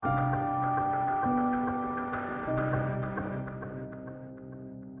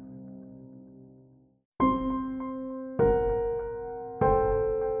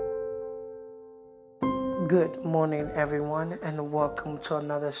Good morning, everyone, and welcome to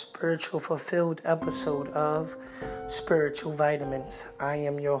another spiritual fulfilled episode of Spiritual Vitamins. I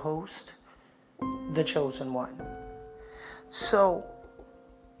am your host, the Chosen One. So,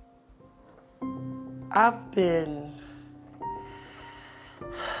 I've been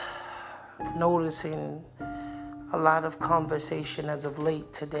noticing a lot of conversation as of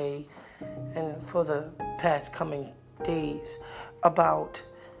late today and for the past coming days about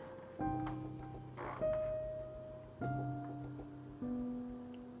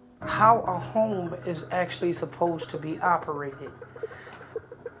how a home is actually supposed to be operated.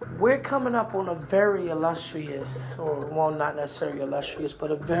 We're coming up on a very illustrious, not necessarily illustrious,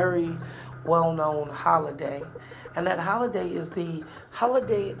 but a very well-known holiday. And that holiday is the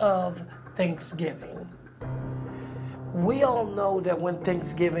holiday of Thanksgiving. We all know that when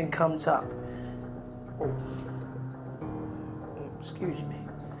Thanksgiving comes up,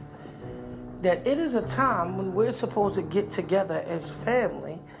 that it is a time when we're supposed to get together as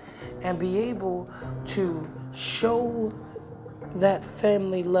family and be able to show that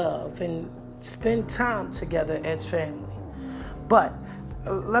family love and spend time together as family. But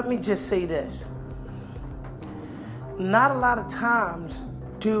let me just say this. Not a lot of times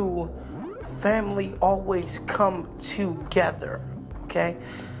do family always come together, okay?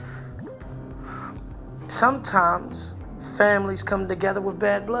 Sometimes families come together with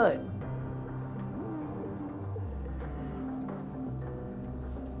bad blood.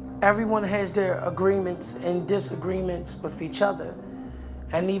 Everyone has their agreements and disagreements with each other.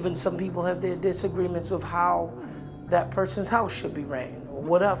 And even some people have their disagreements with how that person's house should be ran or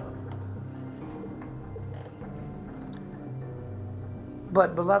whatever.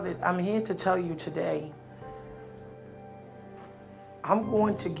 But beloved, I'm here to tell you today, I'm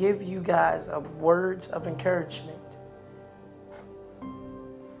going to give you guys words of encouragement.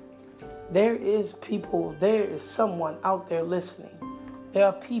 There is someone out there listening. There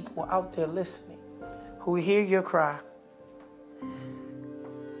are people out there listening who hear your cry.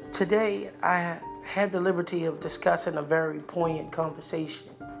 Today, I had the liberty of discussing a very poignant conversation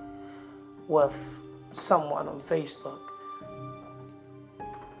with someone on Facebook.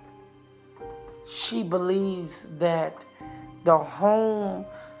 She believes that the home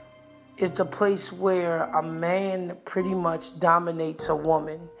is the place where a man pretty much dominates a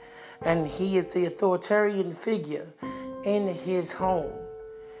woman, and he is the authoritarian figure in his home.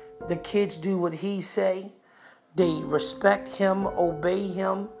 The kids do what he say. They respect him, obey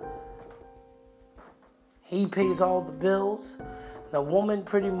him. He pays all the bills. The woman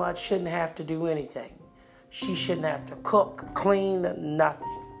pretty much shouldn't have to do anything. She shouldn't have to cook, clean,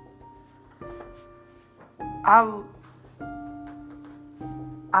 nothing. I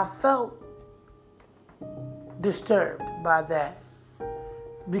felt disturbed by that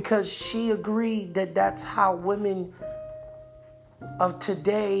because she agreed that that's how women of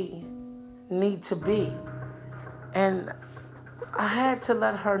today need to be. And I had to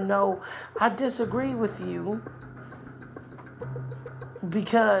let her know I disagree with you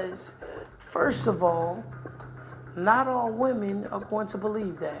because, first of all, not all women are going to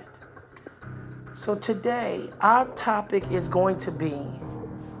believe that. So today, our topic is going to be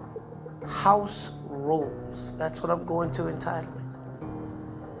house rules. That's what I'm going to entitle it.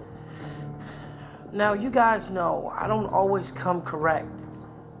 Now, you guys know I don't always come correct.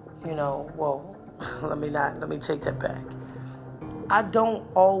 Let me take that back. I don't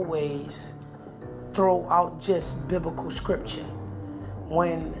always throw out just biblical scripture.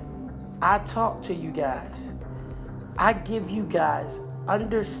 When I talk to you guys, I give you guys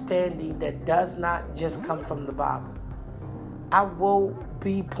understanding that does not just come from the Bible. I will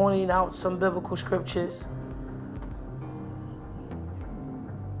be pointing out some biblical scriptures,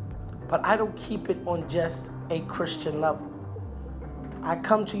 but I don't keep it on just a Christian level. I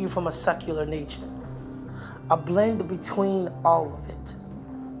come to you from a secular nature, a blend between all of it.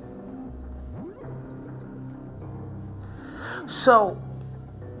 So,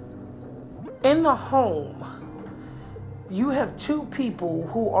 in the home, you have two people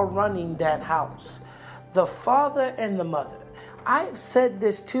who are running that house, the father and the mother. I've said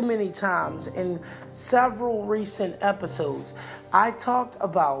this too many times in several recent episodes. I talked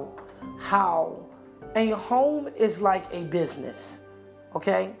about how a home is like a business,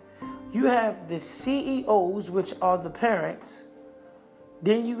 okay? You have the CEOs, which are the parents.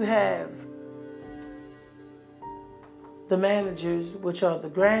 Then you have the managers, which are the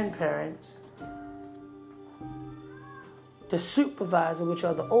grandparents. The supervisor, which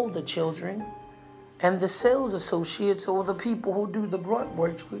are the older children. And the sales associates, or the people who do the grunt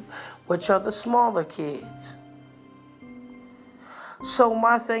work, which are the smaller kids. So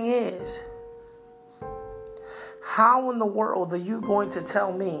my thing is, How in the world are you going to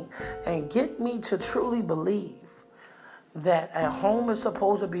tell me and get me to truly believe that a home is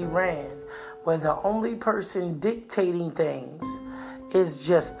supposed to be ran where the only person dictating things is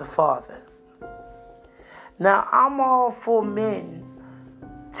just the father? Now, I'm all for men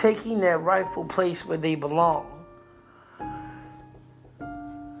taking their rightful place where they belong.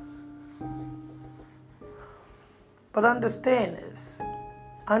 But understand this.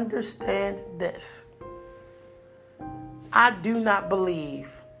 Understand this. I do not believe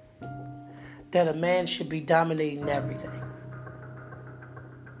that a man should be dominating everything.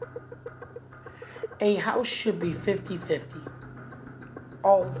 A house should be 50-50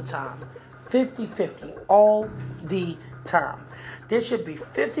 all the time. 50-50 all the time. There should be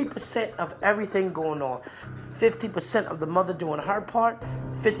 50% of everything going on. 50% of the mother doing her part,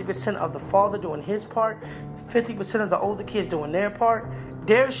 50% of the father doing his part, 50% of the older kids doing their part.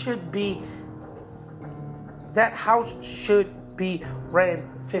 There should be, that house should be ran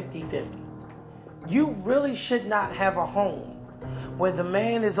 50-50. You really should not have a home where the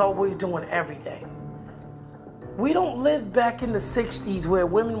man is always doing everything. We don't live back in the 60s where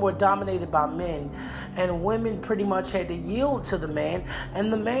women were dominated by men and women pretty much had to yield to the man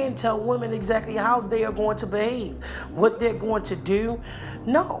and the man tell women exactly how they are going to behave, what they're going to do.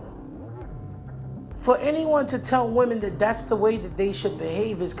 No. For anyone to tell women that that's the way that they should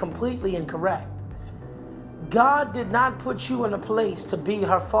behave is completely incorrect. God did not put you in a place to be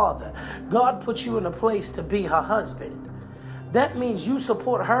her father. God put you in a place to be her husband. That means you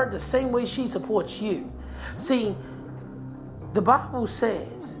support her the same way she supports you. See, the Bible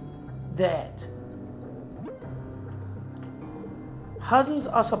says that husbands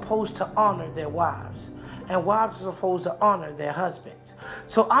are supposed to honor their wives, and wives are supposed to honor their husbands.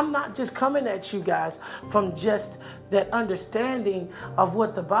 So I'm not just coming at you guys from just that understanding of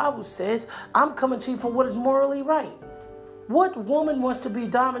what the Bible says. I'm coming to you for what is morally right. What woman wants to be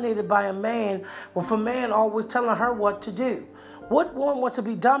dominated by a man with a man always telling her what to do? What woman wants to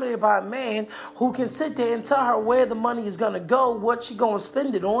be dominated by a man who can sit there and tell her where the money is going to go, what she's going to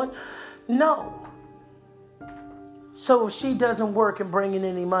spend it on? No. So if she doesn't work and bring in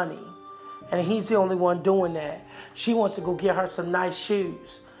any money, and he's the only one doing that, she wants to go get her some nice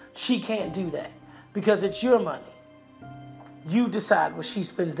shoes. She can't do that because it's your money. You decide what she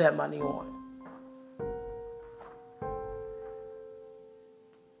spends that money on.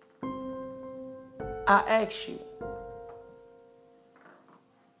 I ask you,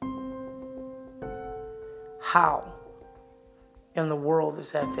 how in the world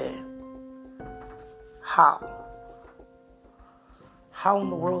is that fair? How? How in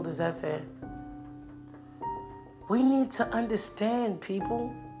the world is that fair? We need to understand,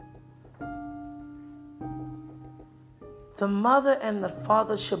 people. The mother and the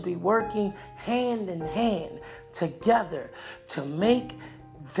father should be working hand in hand together to make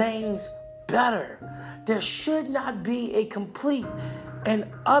things better. There should not be a complete and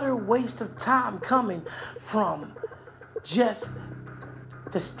utter waste of time coming from just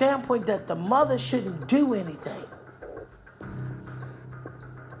the standpoint that the mother shouldn't do anything.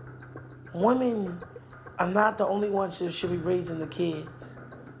 Women are not the only ones who should be raising the kids.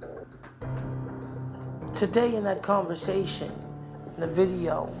 Today in that conversation, in the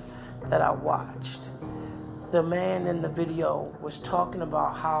video that I watched, the man in the video was talking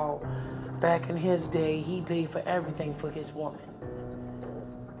about how back in his day, he paid for everything for his woman.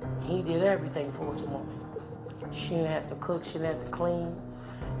 He did everything for his woman. She didn't have to cook, she didn't have to clean.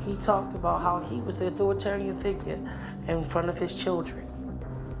 He talked about how he was the authoritarian figure in front of his children.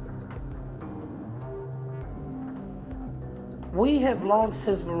 We have long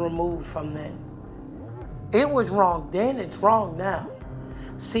since been removed from that. It was wrong then, it's wrong now.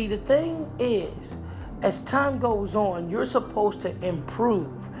 See, the thing is, as time goes on, you're supposed to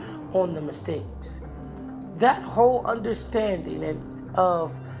improve on the mistakes. That whole understanding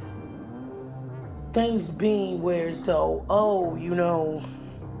of things being where as though,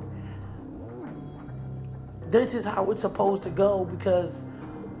 this is how it's supposed to go because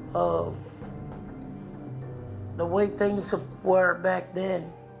of the way things were back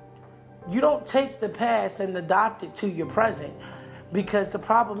then. You don't take the past and adopt it to your present, because the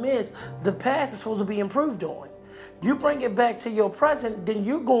problem is the past is supposed to be improved on. You bring it back to your present, then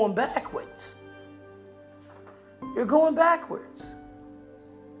you're going backwards. You're going backwards.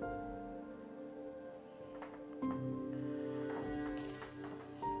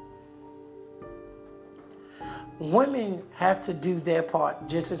 Women have to do their part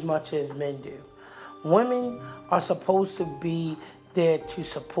just as much as men do. Women are supposed to be there to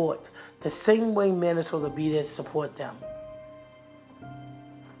support the same way men are supposed to be there to support them.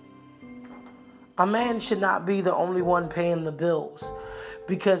 A man should not be the only one paying the bills,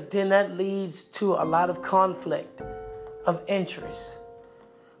 because then that leads to a lot of conflict of interest.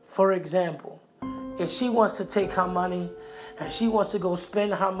 For example, if she wants to take her money and she wants to go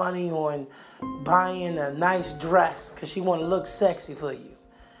spend her money on buying a nice dress because she want to look sexy for you.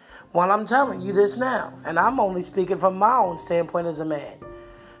 Well, I'm telling you this now, and I'm only speaking from my own standpoint as a man.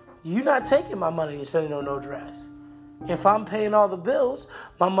 You're not taking my money and spending on no dress. If I'm paying all the bills,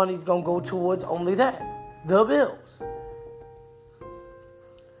 my money's going to go towards only that, the bills.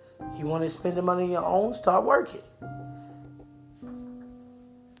 You want to spend the money on your own, start working.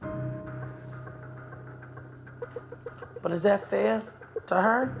 But is that fair to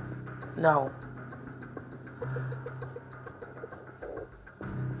her? No.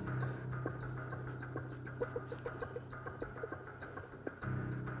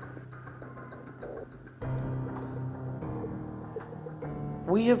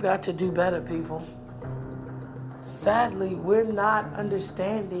 We have got to do better, people. Sadly, we're not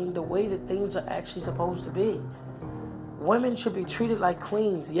understanding the way that things are actually supposed to be. Women should be treated like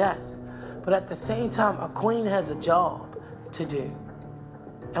queens, yes. But at the same time, a queen has a job to do.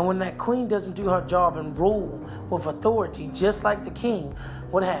 And when that queen doesn't do her job and rule with authority, just like the king,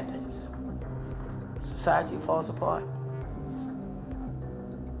 what happens? Society falls apart.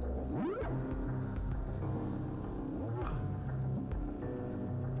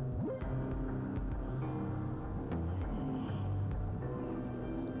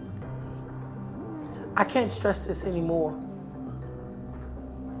 I can't stress this anymore.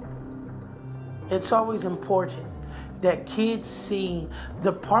 It's always important that kids see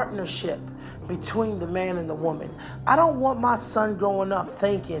the partnership between the man and the woman. I don't want my son growing up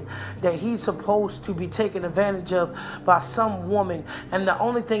thinking that he's supposed to be taken advantage of by some woman, and the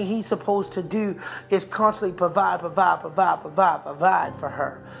only thing he's supposed to do is constantly provide for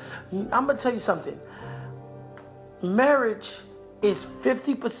her. I'm going to tell you something. Marriage is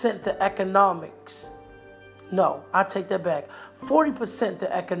 50% the economics. No, I take that back. 40%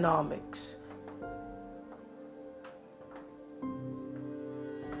 the economics.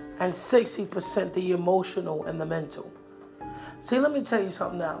 And 60% the emotional and the mental. See, let me tell you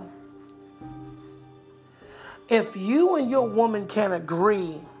something now. If you and your woman can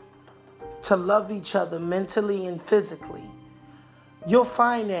agree to love each other mentally and physically, your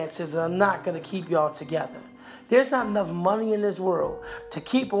finances are not going to keep y'all together. There's not enough money in this world to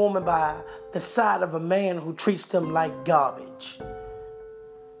keep a woman by the side of a man who treats them like garbage.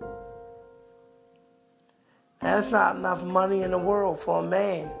 There's not enough money in the world for a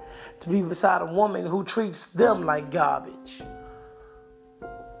man to be beside a woman who treats them like garbage.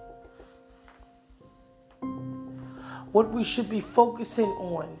 What we should be focusing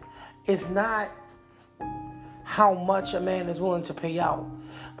on is not how much a man is willing to pay out,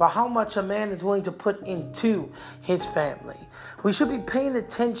 but how much a man is willing to put into his family. We should be paying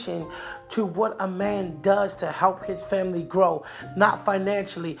attention to what a man does to help his family grow, not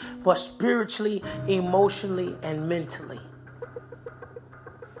financially, but spiritually, emotionally, and mentally.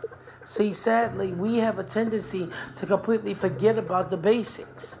 See, sadly, we have a tendency to completely forget about the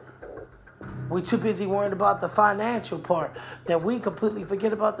basics. We're too busy worrying about the financial part that we completely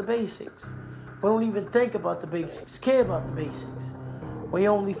forget about the basics. We don't even think about the basics, care about the basics. We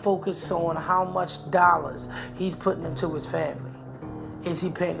only focus on how much dollars he's putting into his family. Is he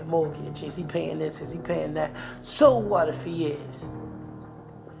paying the mortgage? Is he paying this? Is he paying that? So what if he is?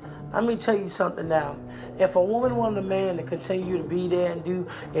 Let me tell you something now. If a woman wants a man to continue to be there and do,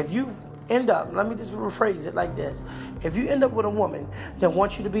 if you end up, let me just rephrase it like this. If you end up with a woman that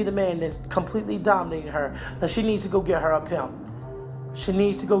wants you to be the man that's completely dominating her, then she needs to go get her a pimp. She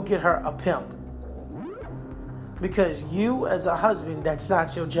needs to go get her a pimp. Because you as a husband, that's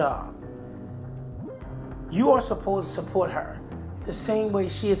not your job. You are supposed to support her the same way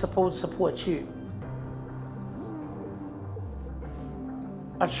she is supposed to support you.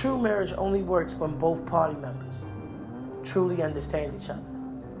 A true marriage only works when both party members truly understand each other.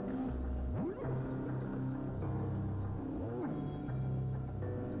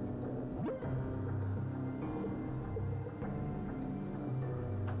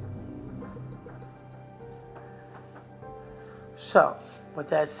 So, with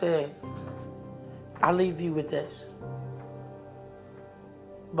that said, I'll leave you with this.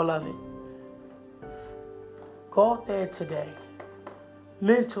 Beloved, go out there today.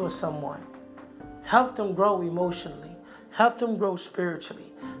 Mentor someone. Help them grow emotionally. Help them grow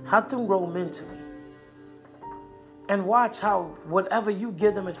spiritually. Help them grow mentally. And watch how whatever you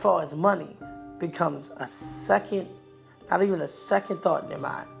give them as far as money becomes a second, not even a second thought in their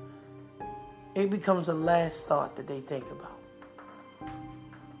mind. It becomes the last thought that they think about.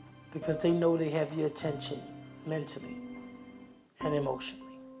 because they know they have your attention mentally and emotionally.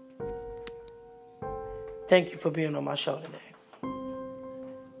 Thank you for being on my show today.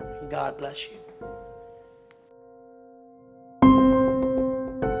 God bless you.